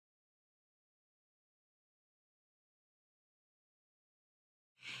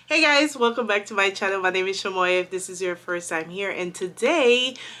Hey guys, welcome back to my channel. My name is Shamoya if this is your first time here, and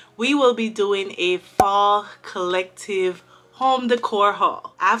today we will be doing a fall collective home decor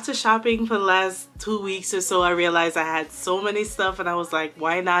haul. After shopping for the last 2 weeks or so, I realized I had so many stuff and I was like,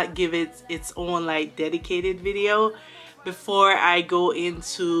 why not give it its own like dedicated video before I go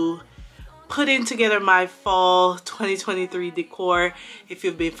into putting together my fall 2023 decor. If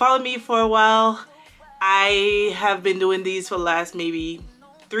you've been following me for a while, I have been doing these for the last maybe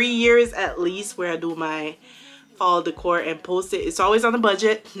 3 years at least, where I do my fall decor and post it. It's always on a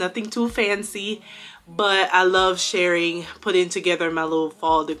budget, nothing too fancy, but I love sharing, putting together my little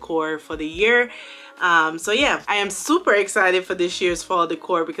fall decor for the year. So yeah, I am super excited for this year's fall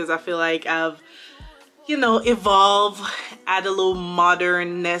decor because I feel like I've evolve, add a little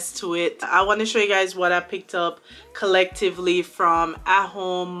modernness to it. I want to show you guys what I picked up collectively from At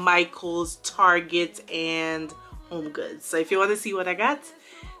Home, Michael's, Target, and Home Goods. So if you want to see what I got,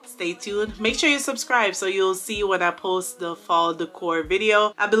 stay tuned. Make sure you subscribe so you'll see when I post the fall decor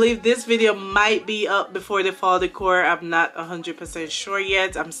video. I believe this video might be up before the fall decor. I'm not 100% sure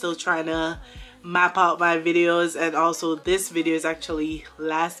yet. I'm still trying to map out my videos, and also this video is actually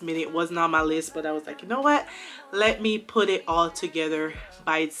last minute. It wasn't on my list, but I was like, you know what, let me put it all together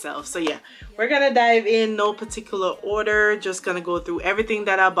by itself. So yeah, we're gonna dive in, no particular order, just gonna go through everything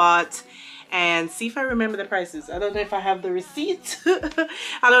that I bought and see if I remember the prices. I don't know if I have the receipt.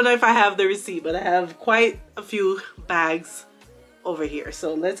 I don't know if I have the receipt, but I have quite a few bags over here,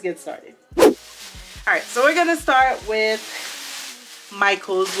 so let's get started. All right, so we're gonna start with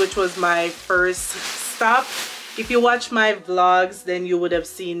Michael's, which was my first stop. If you watch my vlogs, then you would have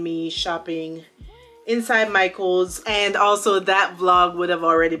seen me shopping inside Michael's, and also that vlog would have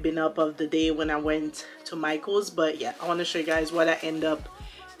already been up of the day when I went to Michael's. But yeah, I want to show you guys what I end up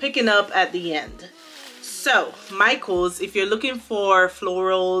picking up at the end. So Michael's, if you're looking for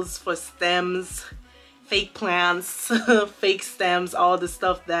florals, for stems, fake plants, fake stems, all the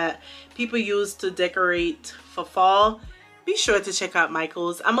stuff that people use to decorate for fall, be sure to check out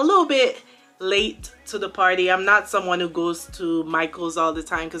Michael's. I'm a little bit late to the party. I'm not someone who goes to Michael's all the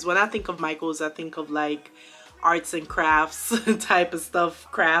time, because when I think of Michael's, I think of like arts and crafts type of stuff,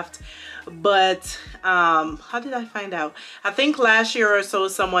 craft. But how did I find out? I think last year or so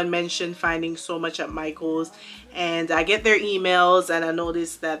someone mentioned finding so much at Michael's, and I get their emails and I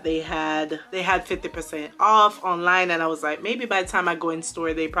noticed that they had 50% off online, and I was like, maybe by the time I go in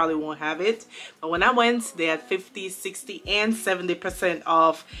store they probably won't have it. But when I went, they had 50, 60, and 70%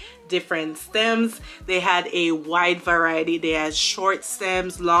 off different stems. They had a wide variety. They had short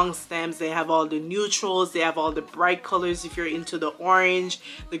stems, long stems. They have all the neutrals. They have all the bright colors if you're into the orange,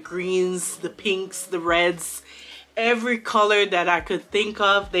 the greens, the pinks, the reds. Every color that I could think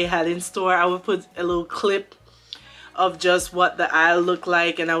of they had in store. I would put a little clip of just what the aisle looked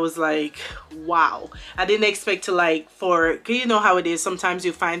like, and I was like, wow. I didn't expect to, like, cause you know how it is, sometimes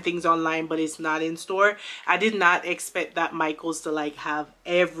you find things online but it's not in store. I did not expect that Michael's to like have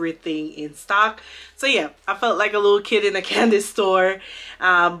everything in stock. So yeah, I felt like a little kid in a candy store.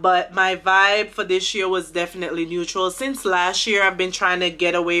 But my vibe for this year was definitely neutral. Since last year I've been trying to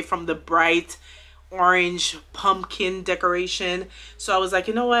get away from the bright orange pumpkin decoration, so I was like,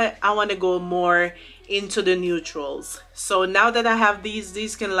 you know what, I want to go more into the neutrals. So now that I have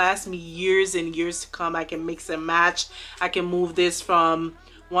these can last me years and years to come. I can mix and match. I can move this from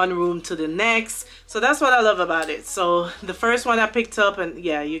one room to the next. So that's what I love about it. So the first one I picked up, and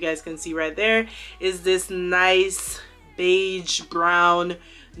yeah, you guys can see right there, is this nice beige brown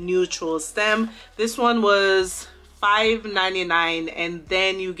neutral stem. This one was $5.99, and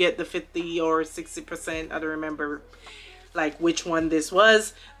then you get the 50 or 60%, I don't remember like which one this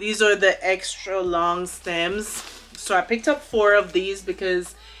was. These are the extra long stems. So I picked up 4 of these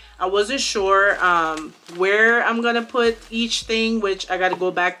because I wasn't sure where I'm gonna put each thing, which I gotta go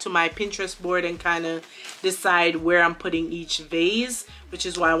back to my Pinterest board and kind of decide where I'm putting each vase, which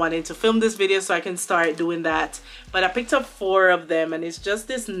is why I wanted to film this video so I can start doing that. But I picked up 4 of them, and it's just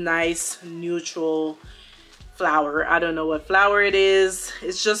this nice neutral flower. I don't know what flower it is.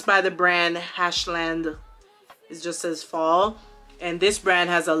 It's just by the brand Hashland. It just says fall, and this brand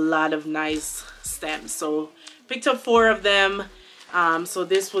has a lot of nice stems. So picked up 4 of them. So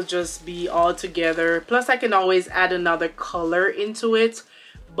this will just be all together. Plus I can always add another color into it,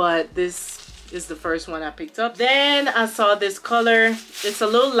 but this is the first one I picked up. Then I saw this color. It's a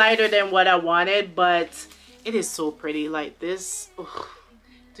little lighter than what I wanted, but it is so pretty. Like this. Ugh.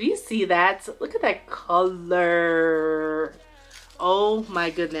 Do you see that? Look at that color. Oh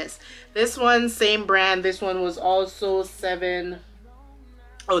my goodness. This one, same brand. This one was also $7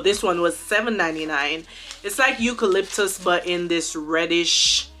 Oh, this one was $7.99. It's like eucalyptus, but in this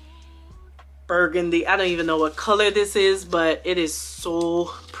reddish burgundy. I don't even know what color this is, but it is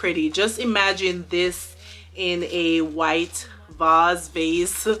so pretty. Just imagine this in a white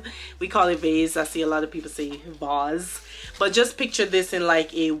vase. We call it vase. I see a lot of people say vase, but just picture this in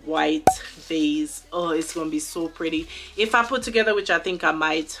like a white vase. Oh, it's gonna be so pretty if I put together, which I think I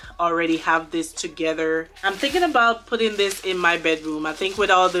might already have this together. I'm thinking about putting this in my bedroom. I think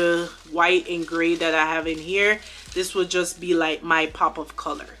with all the white and gray that I have in here, this will just be like my pop of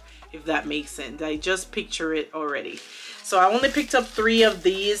color, if that makes sense. I just picture it already. So I only picked up 3 of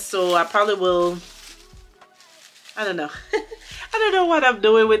these, so I probably will, I don't know. I don't know what I'm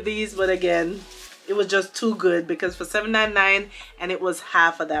doing with these, but again, it was just too good because for $7.99 and it was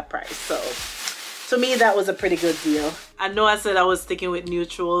half of that price. So to me, that was a pretty good deal. I know I said I was sticking with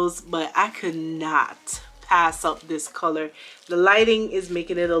neutrals, but I could not pass up this color. The lighting is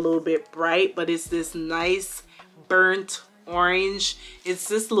making it a little bit bright, but it's this nice burnt orange. It's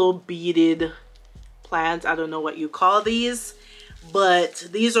this little beaded plant. I don't know what you call these, but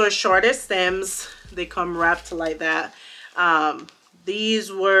these are shorter stems. They come wrapped like that.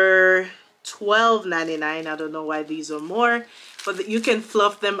 These were $12.99. I don't know why these are more, but you can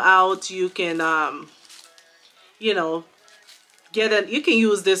fluff them out. You can you know, you can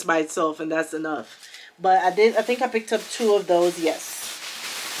use this by itself and that's enough. But I think I picked up 2 of those. Yes,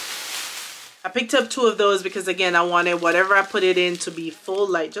 I picked up 2 of those because again, I wanted whatever I put it in to be full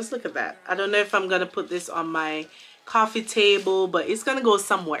light. Just look at that. I don't know if I'm gonna put this on my coffee table, but it's gonna go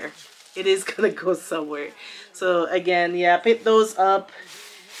somewhere. It is gonna go somewhere. So again, yeah, I picked those up.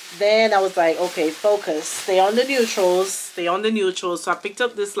 Then I was like, okay, focus, stay on the neutrals, stay on the neutrals. So I picked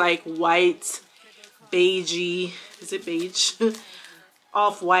up this like white, beigey, is it beige?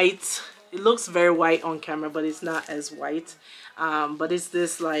 Off-white. It looks very white on camera, but it's not as white. But it's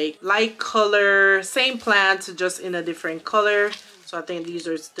this like light color, same plant, just in a different color. So I think these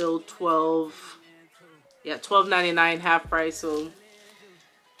are still $12.99 half price, so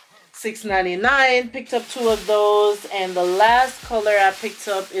 $6.99. Picked up 2 of those, and the last color I picked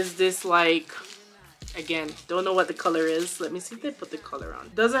up is this like, again, don't know what the color is. Let me see if they put the color on.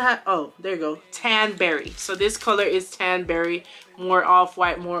 Doesn't have, oh, there you go, tan berry. So this color is tan berry, more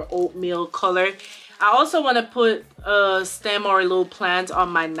off-white, more oatmeal color. I also want to put a stem or a little plant on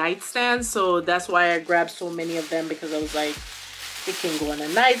my nightstand, so that's why I grabbed so many of them, because I was like, it can go on a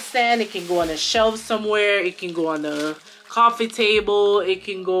nightstand, it can go on a shelf somewhere, it can go on the coffee table, it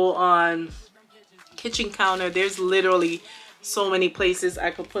can go on kitchen counter. There's literally so many places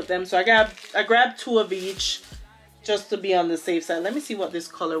I could put them. So I grabbed 2 of each just to be on the safe side. Let me see what this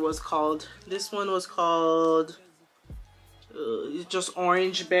color was called. This one was called just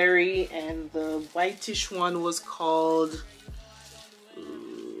orange berry, and the whitish one was called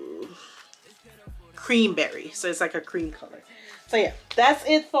cream berry. So it's like a cream color. So yeah, that's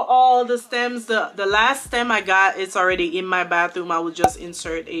it for all the stems. The last stem I got, it's already in my bathroom. I will just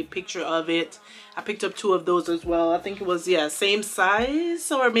insert a picture of it. I picked up 2 of those as well. I think it was, yeah, same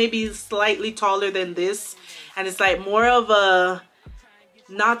size or maybe slightly taller than this. And it's like more of a,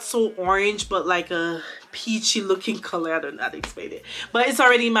 not so orange, but like a peachy looking color. I don't know how to explain it. But it's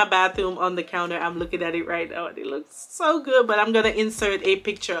already in my bathroom on the counter. I'm looking at it right now and it looks so good. But I'm going to insert a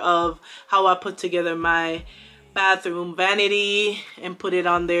picture of how I put together my bathroom vanity and put it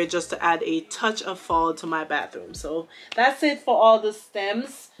on there just to add a touch of fall to my bathroom. So that's it for all the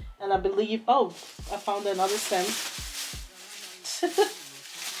stems. And I believe, oh, I found another stem.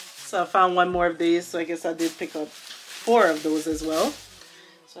 So I found 1 more of these, so I guess I did pick up 4 of those as well.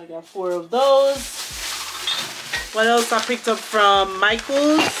 So I got 4 of those. What else I picked up from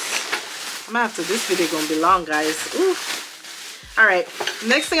Michael's? I'm after this video gonna be long, guys. Ooh. All right,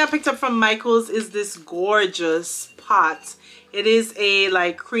 next thing I picked up from Michael's is this gorgeous pot. It is a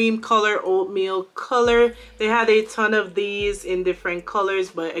like cream color, oatmeal color. They had a ton of these in different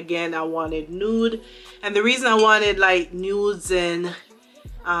colors, but again, I wanted nude. And the reason I wanted like nudes and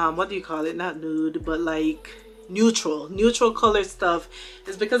what do you call it? Not nude, but like neutral color stuff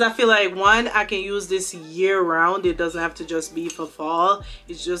is because I feel like, one, I can use this year round. It doesn't have to just be for fall.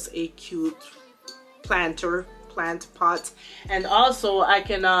 It's just a cute plant pot. And also I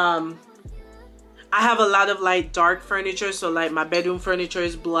can I have a lot of like dark furniture, so like my bedroom furniture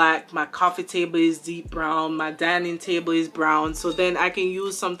is black, my coffee table is deep brown, my dining table is brown, so then I can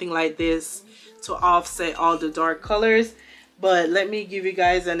use something like this to offset all the dark colors. But let me give you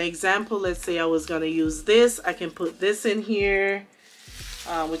guys an example. Let's say I was gonna use this. I can put this in here,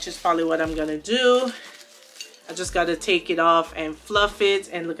 which is probably what I'm gonna do. I just gotta take it off and fluff it,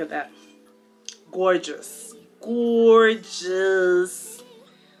 and look at that. Gorgeous, gorgeous.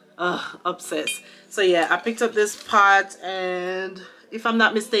 Obsessed. So yeah, I picked up this pot, and if I'm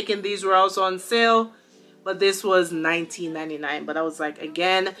not mistaken, these were also on sale, but this was $19.99. But I was like,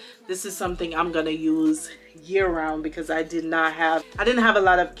 again, this is something I'm gonna use year round because I didn't have a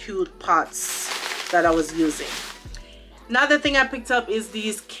lot of cute pots that I was using. Another thing I picked up is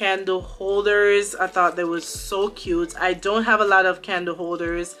these candle holders. I thought they were so cute. I don't have a lot of candle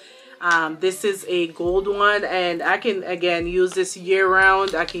holders. This is a gold one, and I can again use this year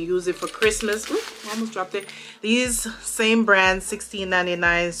round. I can use it for Christmas. Ooh, almost dropped it. These same brand,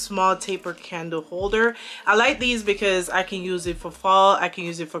 $16.99, small taper candle holder. I like these because I can use it for fall, I can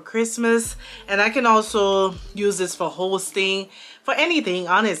use it for Christmas, and I can also use this for hosting, for anything,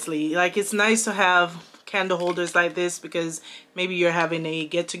 honestly. Like, it's nice to have candle holders like this because maybe you're having a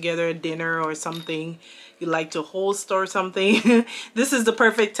get-together, dinner or something you like to host or something. This is the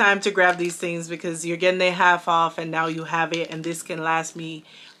perfect time to grab these things because you're getting it half off, and now you have it, and this can last me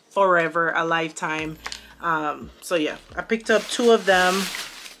forever, a lifetime. So yeah, I picked up 2 of them,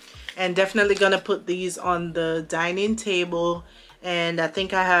 and definitely gonna put these on the dining table. And I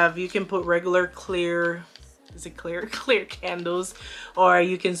think I have, you can put regular clear, is it clear candles, or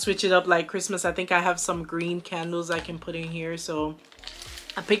you can switch it up like Christmas. I think I have some green candles I can put in here, so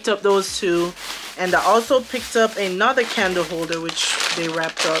I picked up those 2. And I also picked up another candle holder which they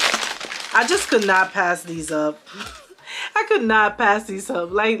wrapped up. I just could not pass these up. I could not pass these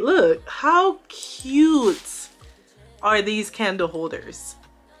up. Like, look how cute are these candle holders,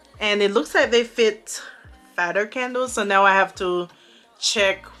 and it looks like they fit fatter candles, so now I have to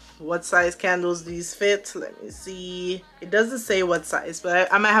check what size candles these fit. Let me see. It doesn't say what size,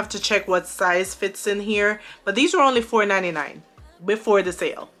 but I might have to check what size fits in here. But these were only $4.99 before the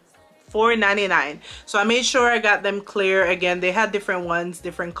sale. $4.99. So I made sure I got them clear. Again, they had different ones,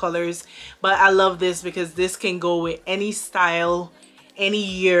 different colors, but I love this because this can go with any style, any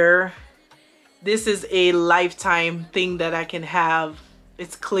year. This is a lifetime thing that I can have.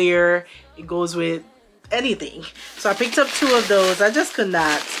 It's clear, it goes with anything. So I picked up 2 of those. I just could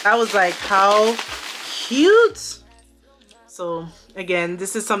not. I was like, how cute. So again,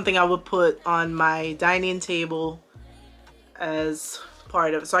 this is something I would put on my dining table as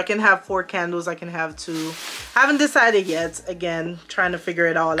part of it. So I can have 4 candles, I can have 2. Haven't decided yet. Again, trying to figure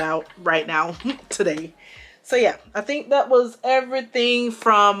it all out right now today. So yeah, I think that was everything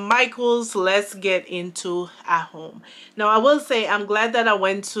from Michael's. Let's get into at home. Now I will say I'm glad that I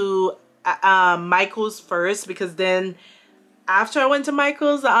went to Michael's first, because then after I went to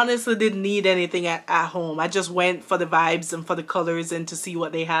Michael's, I honestly didn't need anything at home. I just went for the vibes and for the colors and to see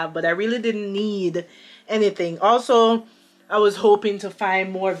what they have, but I really didn't need anything. Also, I was hoping to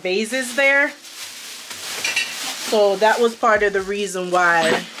find more vases there, so that was part of the reason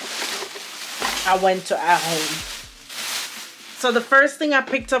why I went to at home. So the first thing I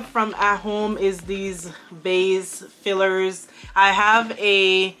picked up from at home is these vase fillers. I have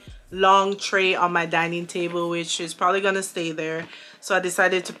a long tray on my dining table which is probably gonna stay there, so I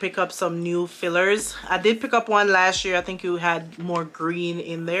decided to pick up some new fillers. I did pick up one last year. I think you had more green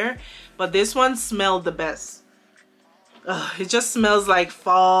in there, but this one smelled the best. It just smells like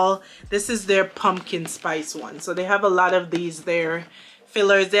fall. This is their pumpkin spice one, so they have a lot of these there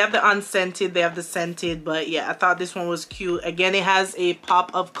fillers. They have the unscented, they have the scented, but yeah, I thought this one was cute. Again, it has a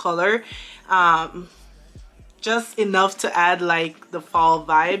pop of color, just enough to add like the fall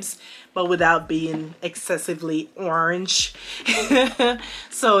vibes, but without being excessively orange.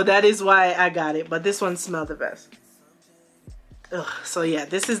 So that is why I got it, but this one smelled the best. So yeah,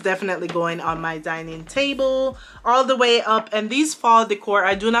 this is definitely going on my dining table all the way up. And these fall decor,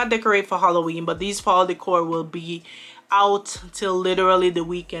 I do not decorate for Halloween, but these fall decor will be out till literally the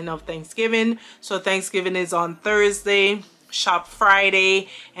weekend of Thanksgiving. So Thanksgiving is on Thursday, shop Friday,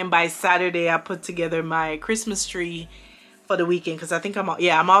 and by Saturday I put together my Christmas tree for the weekend, because I think I'm off,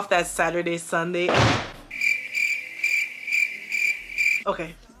 yeah, I'm off that Saturday, Sunday.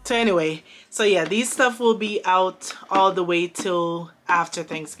 Okay, so anyway, so yeah, these stuff will be out all the way till after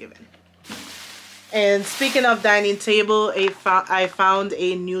Thanksgiving. And speaking of dining table, I found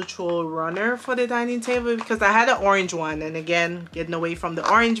a neutral runner for the dining table because I had an orange one, and again, getting away from the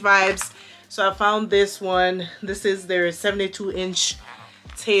orange vibes. So I found this one. This is their 72-inch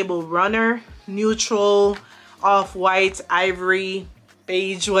table runner, neutral, off-white, ivory,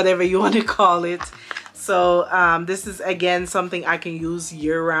 beige, whatever you want to call it. So this is again something I can use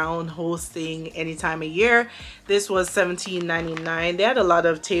year-round, hosting any time of year. This was $17.99. They had a lot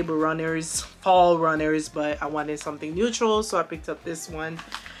of table runners, fall runners, but I wanted something neutral, so I picked up this one.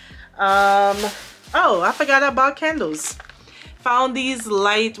 Oh, I forgot I bought candles. Found these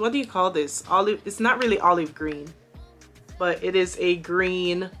light, what do you call this? Olive, it's not really olive green, but it is a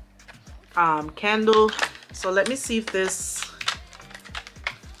green candle. So let me see if this,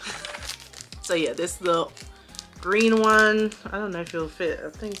 so yeah, this is the green one. I don't know if it'll fit. I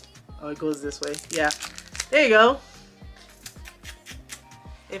think, oh, it goes this way. Yeah, there you go.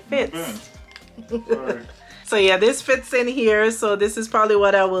 It fits. So yeah, this fits in here. So this is probably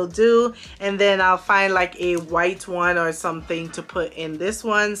what I will do, and then I'll find like a white one or something to put in this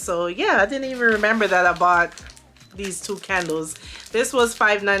one. So yeah, I didn't even remember that I bought these two candles. This was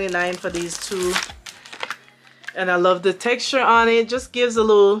 $5.99 for these two, and I love the texture on it. Just gives a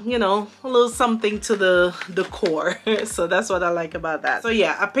little, you know, a little something to the decor. So that's what I like about that. So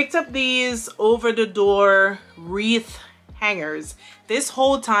yeah, I picked up these over the door wreath hangers. This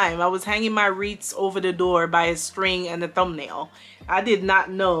whole time I was hanging my wreaths over the door by a string and a thumbnail. I did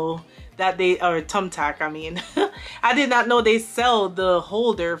not know that they, or thumbtack, I mean. I did not know they sell the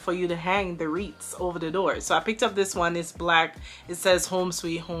holder for you to hang the wreaths over the door. So I picked up this one. It's black. It says Home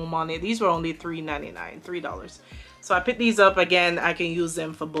Sweet Home on it. These were only $3.99, $3. So I picked these up. Again, I can use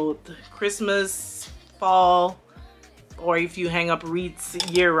them for both Christmas, fall, or if you hang up wreaths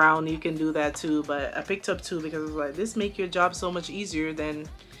year round, you can do that too. But I picked up two because I was like, this make your job so much easier than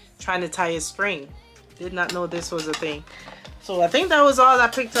trying to tie a string. Did not know this was a thing. So I think that was all I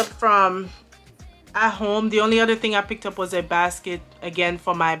picked up from at home. The only other thing I picked up was a basket, again,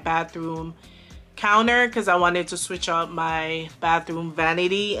 for my bathroom counter, because I wanted to switch out my bathroom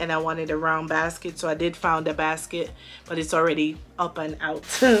vanity and I wanted a round basket. So I did find a basket, but it's already up and out.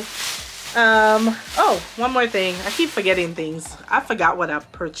 Oh, one more thing. I keep forgetting things. I forgot what I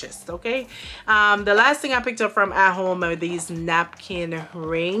purchased, okay? The last thing I picked up from at home are these napkin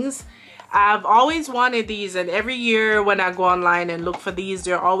rings. I've always wanted these, and every year when I go online and look for these,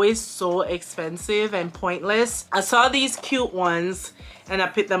 they're always so expensive and pointless. I saw these cute ones and I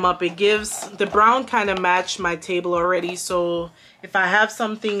picked them up. It gives, the brown kind of matched my table already, so if I have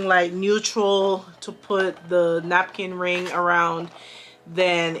something like neutral to put the napkin ring around,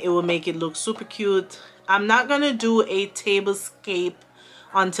 then it will make it look super cute. I'm not gonna do a tablescape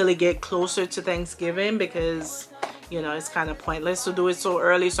until it get closer to Thanksgiving, because you know it's kind of pointless to do it so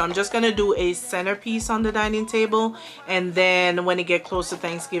early. So I'm just gonna do a centerpiece on the dining table, and then when it get close to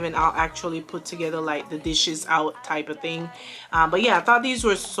Thanksgiving, I'll actually put together like the dishes out type of thing. But yeah, I thought these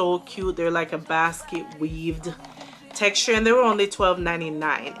were so cute. They're like a basket weaved texture, and they were only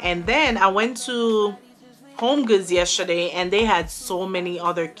 $12.99. And then I went to Home Goods yesterday and they had so many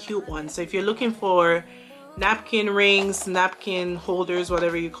other cute ones. So if you're looking for napkin rings, napkin holders,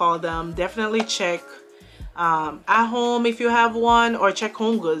 whatever you call them, definitely check at home if you have one, or check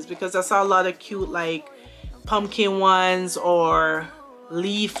Home Goods, because I saw a lot of cute like pumpkin ones or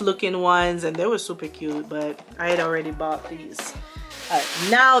leaf looking ones, and they were super cute, but I had already bought these.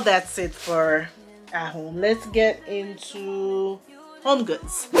 Now that's it for at home. Let's get into Home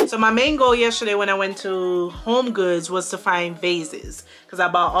Goods. So my main goal yesterday when I went to Home Goods was to find vases, because I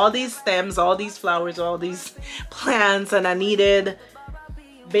bought all these stems, all these flowers, all these plants, and I needed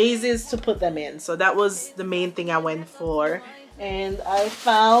vases to put them in. So that was the main thing I went for, and I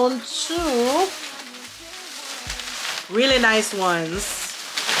found two really nice ones.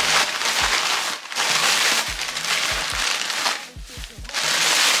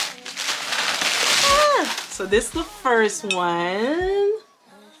 So this is the first one.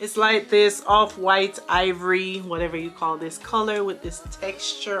 It's like this off-white ivory, whatever you call this color, with this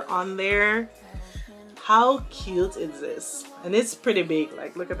texture on there. How cute is this? And it's pretty big,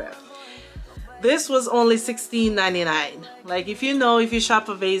 like look at that. This was only $16.99. Like if you shop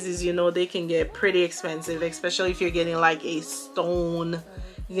for vases, you know they can get pretty expensive, especially if you're getting like a stone,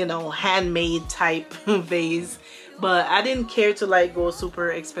 you know, handmade type vase. But I didn't care to like go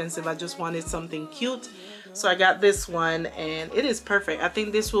super expensive. I just wanted something cute. So I got this one, and it is perfect. I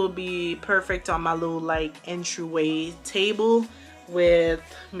think this will be perfect on my little like entryway table with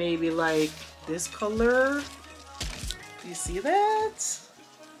maybe like this color. Do you see that?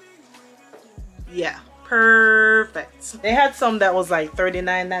 Yeah, perfect. They had some that was like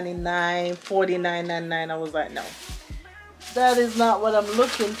 $39.99, $49.99. I was like, no, that is not what I'm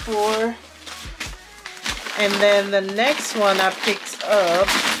looking for. And then the next one I picked up,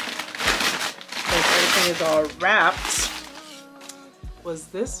 everything is all wrapped, was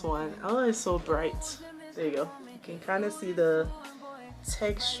this one. Oh, it's so bright. There you go. You can kind of see the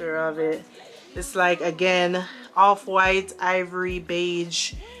texture of it. It's like, again, off-white, ivory,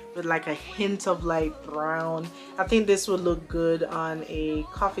 beige with like a hint of like brown. I think this would look good on a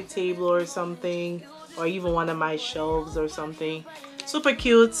coffee table or something, or even one of my shelves or something. Super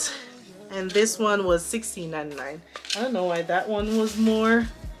cute. And this one was $16.99. I don't know why that one was more.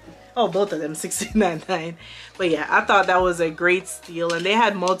 Oh, both of them $16.99. But yeah, I thought that was a great steal, and they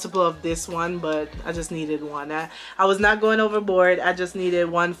had multiple of this one, but I just needed one. I was not going overboard. I just needed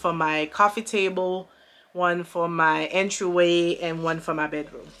one for my coffee table, one for my entryway, and one for my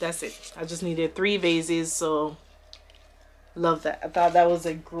bedroom. That's it. I just needed 3 vases, so love that. I thought that was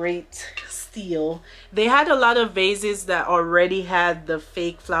a great steal. They had a lot of vases that already had the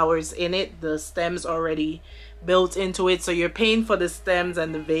fake flowers in it, the stems already built into it, so you're paying for the stems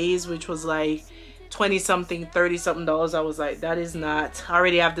and the vase, which was like 20 something, 30 something dollars. I was like, that is not, I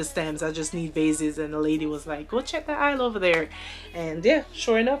already have the stems, I just need vases. And the lady was like, go check the aisle over there. And yeah,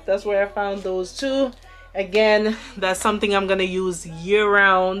 sure enough, that's where I found those two. Again, that's something I'm gonna use year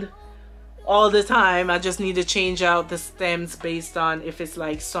round, all the time. I just need to change out the stems based on if it's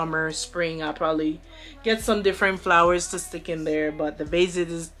like summer, spring. I'll probably get some different flowers to stick in there, but the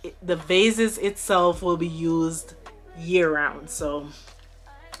vases itself will be used year round. So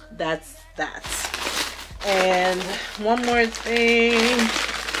that's that. And one more thing,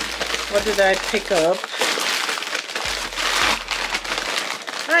 what did I pick up?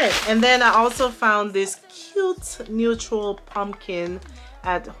 All right, and then I also found this cute neutral pumpkin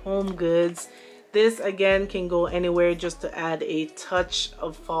at Home Goods. This again can go anywhere just to add a touch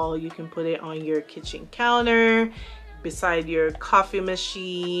of fall. You can put it on your kitchen counter, beside your coffee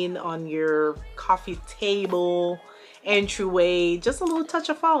machine, on your coffee table, entryway. Just a little touch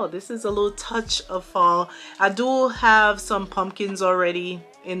of fall. This is a little touch of fall. I do have some pumpkins already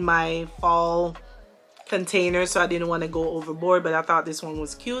in my fall container, so I didn't want to go overboard, but I thought this one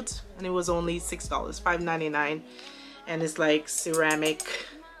was cute, and it was only $6, $5.99. And it's like ceramic.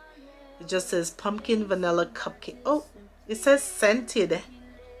 It just says pumpkin vanilla cupcake. Oh, it says scented.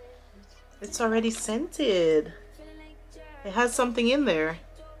 It's already scented. It has something in there.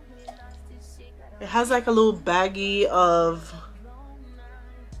 It has like a little baggie of,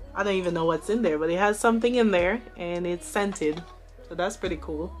 I don't even know what's in there, but it has something in there and it's scented. So that's pretty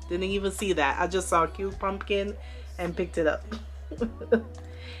cool. Didn't even see that. I just saw a cute pumpkin and picked it up.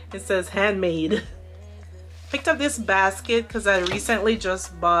 It says handmade. Picked up this basket because I recently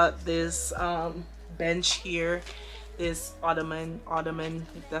just bought this bench here, this ottoman,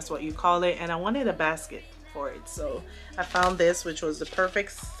 if that's what you call it, and I wanted a basket for it, so I found this, which was the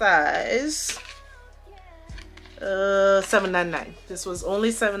perfect size. $7.99. This was only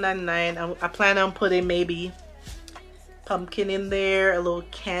 $7.99. I plan on putting maybe pumpkin in there, a little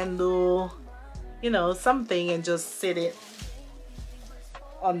candle, you know, something, and just sit it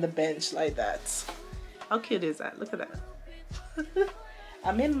on the bench like that. How cute is that? Look at that.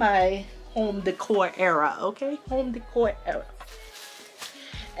 I'm in my home decor era, okay? Home decor era.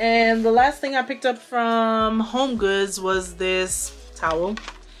 And the last thing I picked up from Home Goods was this towel.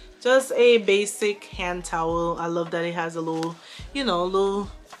 Just a basic hand towel. I love that it has a little, you know, little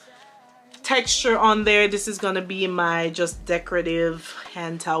texture on there. This is gonna be my just decorative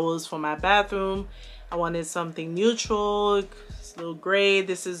hand towels for my bathroom. I wanted something neutral. It's a little gray.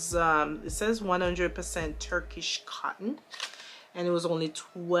 This is it says 100% Turkish cotton, and it was only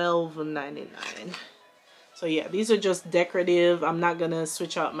 $12.99. So yeah, these are just decorative. I'm not gonna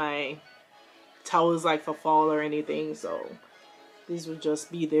switch out my towels like for fall or anything, so these will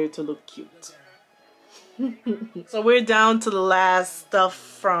just be there to look cute. So we're down to the last stuff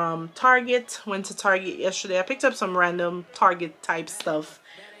from Target. Went to Target yesterday. I picked up some random Target type stuff,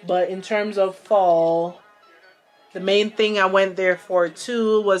 but in terms of fall, the main thing I went there for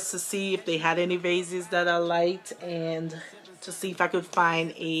too was to see if they had any vases that I liked and to see if I could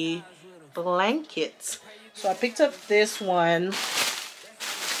find a blanket. So I picked up this one,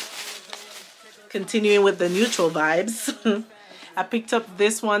 continuing with the neutral vibes. I picked up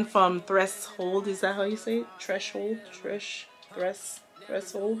this one from Threshold. Is that how you say it? Threshold?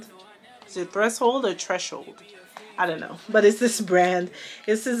 Threshold? Is it Threshold or Threshold? I don't know, but it's this brand.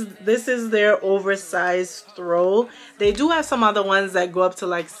 This is their oversized throw. They do have some other ones that go up to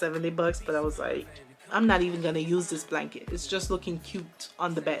like 70 bucks, but I was like, I'm not even gonna use this blanket. It's just looking cute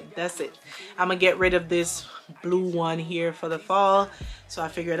on the bed. That's it. I'm gonna get rid of this blue one here for the fall, so I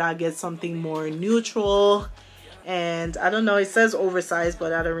figured I'd get something more neutral. And I don't know, it says oversized,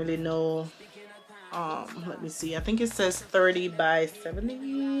 but I don't really know. Let me see, I think it says 30 by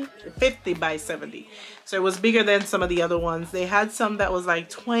 70, 50 by 70, so it was bigger than some of the other ones. They had some that was like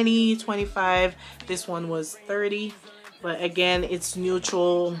 20, 25. This one was 30, but again, it's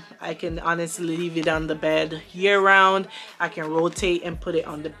neutral. I can honestly leave it on the bed year round. I can rotate and put it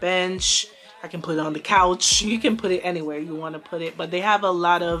on the bench. I can put it on the couch. You can put it anywhere you want to put it, but they have a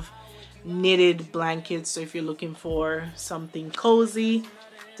lot of knitted blankets, so if you're looking for something cozy,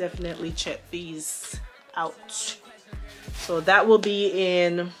 definitely check these out. So that will be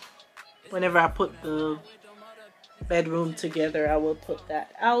in whenever I put the bedroom together, I will put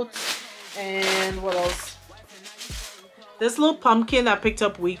that out. And what else? This little pumpkin I picked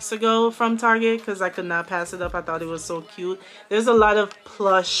up weeks ago from Target because I could not pass it up. I thought it was so cute. There's a lot of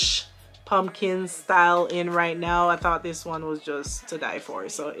plush pumpkin style in right now. I thought this one was just to die for.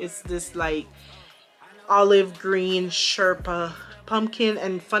 So it's this like olive green Sherpa pumpkin.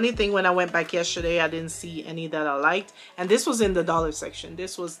 And funny thing, when I went back yesterday, I didn't see any that I liked. And this was in the dollar section.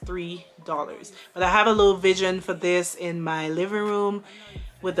 This was $3. But I have a little vision for this in my living room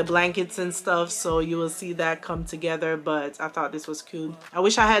with the blankets and stuff, so you will see that come together. But I thought this was cute. I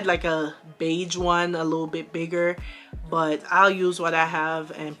wish I had like a beige one a little bit bigger, but I'll use what I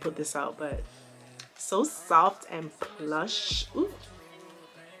have and put this out. But so soft and plush. Ooh.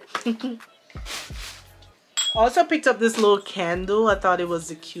 Also picked up this little candle. I thought it was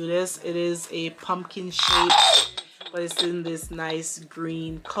the cutest. It is a pumpkin shape, but it's in this nice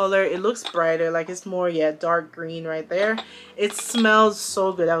green color. It looks brighter, like it's more, yeah, dark green right there. It smells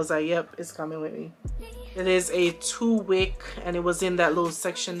so good. I was like, yep, it's coming with me. It is a 2-wick, and it was in that little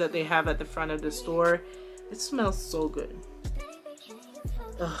section that they have at the front of the store. It smells so good.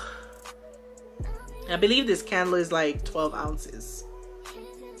 Ugh. I believe this candle is like 12 ounces.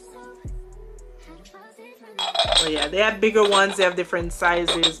 But yeah, they have bigger ones, they have different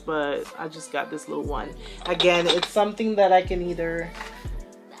sizes, but I just got this little one. Again, it's something that I can either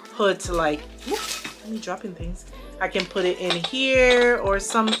put like, let me dropping things. I can put it in here or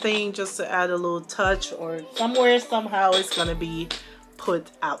something just to add a little touch, or somewhere, somehow it's gonna be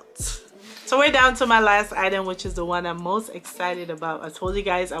put out. So we're down to my last item, which is the one I'm most excited about. I told you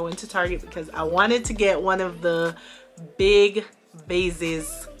guys I went to Target because I wanted to get one of the big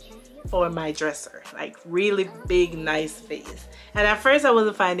vases for my dresser, like really big nice vase. And at first I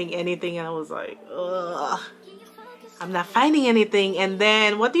wasn't finding anything, and I was like, ugh, I'm not finding anything. And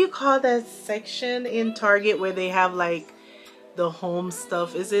then, what do you call that section in Target where they have like the home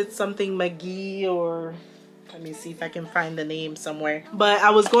stuff? Is it something McGee, or let me see if I can find the name somewhere. But I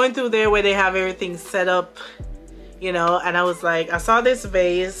was going through there where they have everything set up, you know, and I was like, I saw this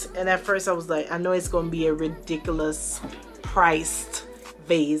vase, and at first I was like, I know it's gonna be a ridiculous priced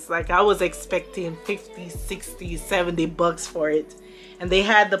vase. Like I was expecting 50, 60, 70 bucks for it, and they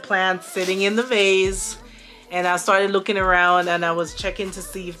had the plants sitting in the vase. And I started looking around, and I was checking to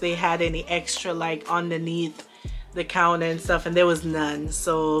see if they had any extra like underneath the counter and stuff, and there was none.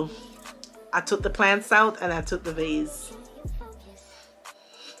 So I took the plants out and I took the vase.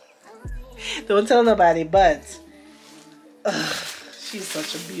 Don't tell nobody, but she's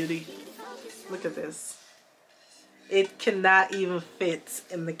such a beauty. Look at this. It cannot even fit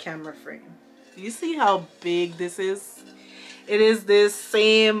in the camera frame. Do you see how big this is? It is this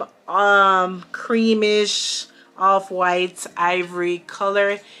same creamish off-white ivory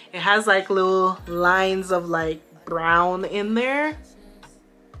color. It has like little lines of like brown in there.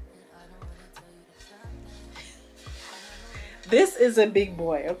 This is a big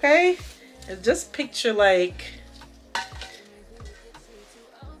boy, okay? And just picture like,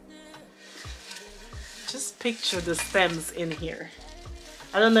 just picture the stems in here.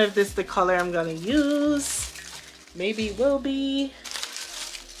 I don't know if this is the color I'm gonna use. Maybe it will be.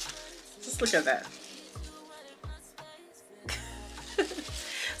 Just look at that.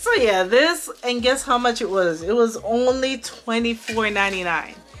 So yeah, this, and guess how much it was? It was only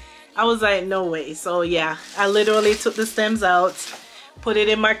 $24.99. I was like, no way. So yeah, I literally took the stems out, put it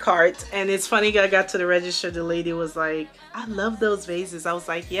in my cart, and it's funny, I got to the register, the lady was like, I love those vases. I was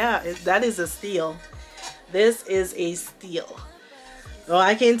like, yeah, that is a steal. This is a steal. Well,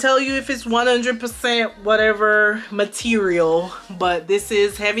 I can't tell you if it's 100% whatever material, but this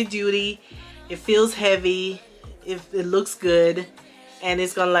is heavy duty. It feels heavy. It looks good, and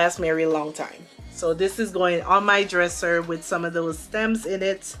it's gonna last me a really long time. So this is going on my dresser with some of those stems in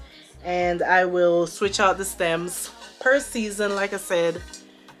it, and I will switch out the stems per season, like I said.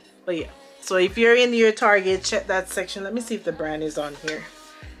 But yeah, so if you're in your Target, check that section. Let me see if the brand is on here.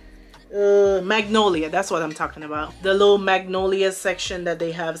 Magnolia, that's what I'm talking about. The little Magnolia section that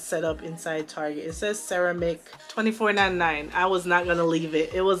they have set up inside Target. It says ceramic, $24.99. I was not gonna leave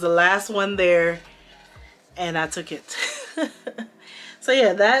it. It was the last one there, and I took it. So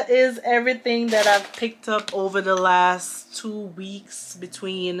yeah, that is everything that I've picked up over the last 2 weeks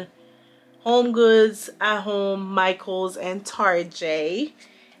between Home Goods, At Home, Michael's, and Target.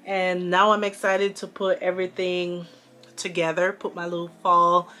 And now I'm excited to put everything together, put my little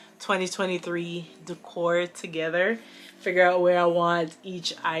fall 2023 decor together, figure out where I want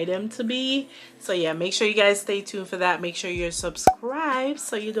each item to be. So yeah, make sure you guys stay tuned for that. Make sure you're subscribed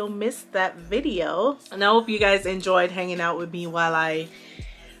so you don't miss that video. And I hope you guys enjoyed hanging out with me while I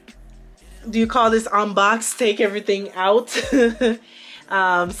do you call this, unbox, take everything out.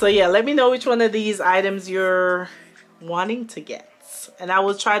 So yeah, let me know which one of these items you're wanting to get, and I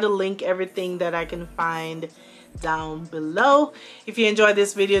will try to link everything that I can find down below. If you enjoyed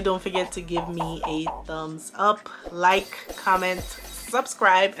this video, don't forget to give me a thumbs up, like, comment,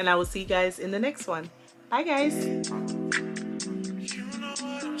 subscribe, and I will see you guys in the next one. Bye guys.